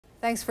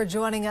Thanks for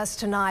joining us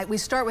tonight. We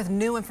start with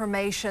new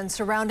information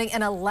surrounding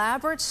an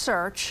elaborate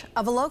search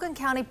of a Logan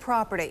County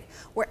property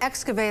where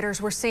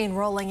excavators were seen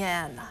rolling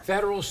in.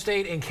 Federal,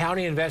 state, and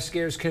county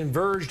investigators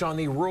converged on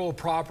the rural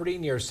property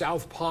near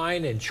South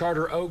Pine and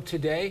Charter Oak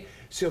today.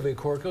 Sylvia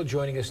Corkill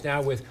joining us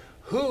now with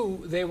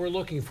who they were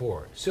looking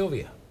for.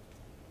 Sylvia.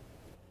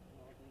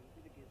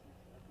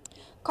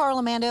 Carl,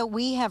 Amanda,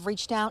 we have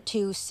reached out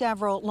to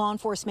several law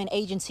enforcement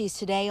agencies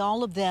today,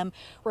 all of them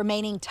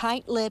remaining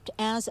tight-lipped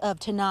as of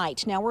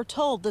tonight. Now, we're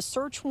told the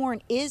search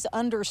warrant is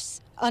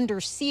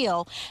under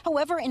seal.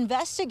 However,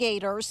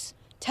 investigators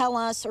tell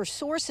us, or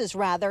sources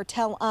rather,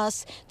 tell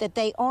us that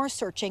they are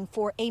searching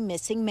for a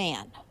missing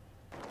man.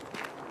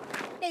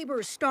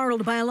 Neighbors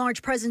startled by a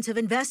large presence of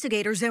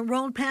investigators that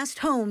rolled past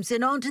homes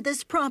and onto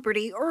this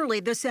property early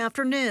this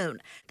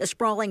afternoon. The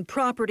sprawling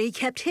property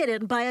kept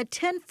hidden by a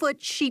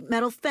 10-foot sheet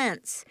metal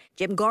fence.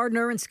 Jim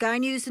Gardner and Sky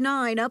News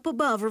 9 up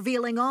above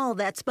revealing all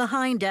that's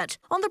behind it.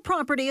 On the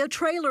property, a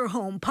trailer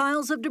home,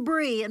 piles of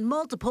debris, and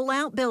multiple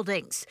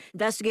outbuildings.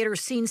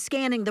 Investigators seen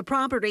scanning the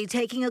property,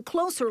 taking a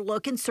closer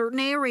look in certain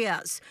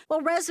areas.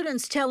 While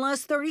residents tell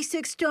us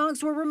 36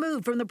 dogs were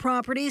removed from the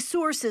property,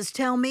 sources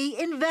tell me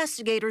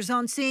investigators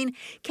on scene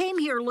came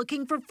here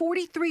looking for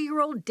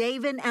 43-year-old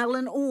David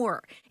Allen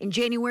Orr. In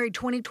January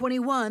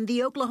 2021,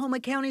 the Oklahoma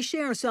County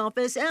Sheriff's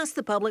Office asked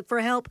the public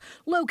for help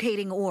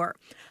locating Orr.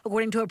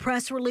 According to a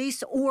press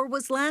release, Orr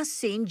was last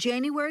seen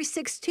January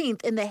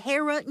 16th in the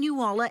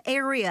Hara-Neuala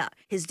area.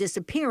 His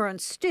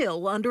disappearance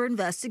still under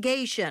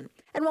investigation.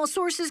 And while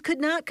sources could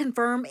not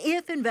confirm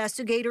if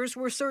investigators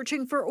were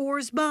searching for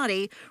Orr's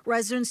body,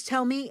 residents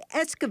tell me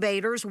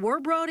excavators were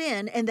brought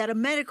in and that a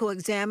medical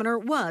examiner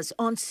was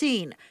on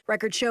scene.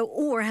 Records show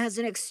Orr has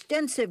an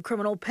extensive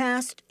criminal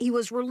past. He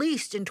was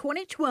released in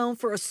 2012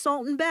 for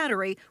assault and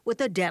battery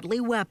with a deadly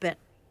weapon.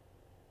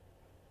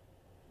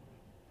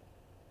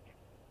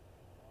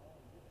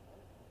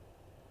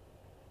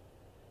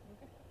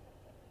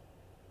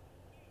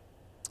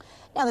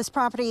 Now, this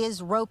property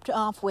is roped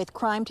off with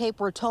crime tape.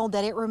 We're told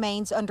that it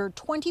remains under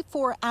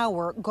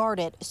 24-hour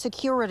guarded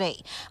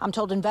security. I'm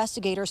told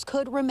investigators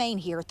could remain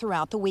here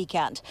throughout the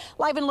weekend.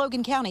 Live in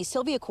Logan County,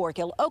 Sylvia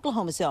Corkill,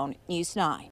 Oklahoma's Own News 9.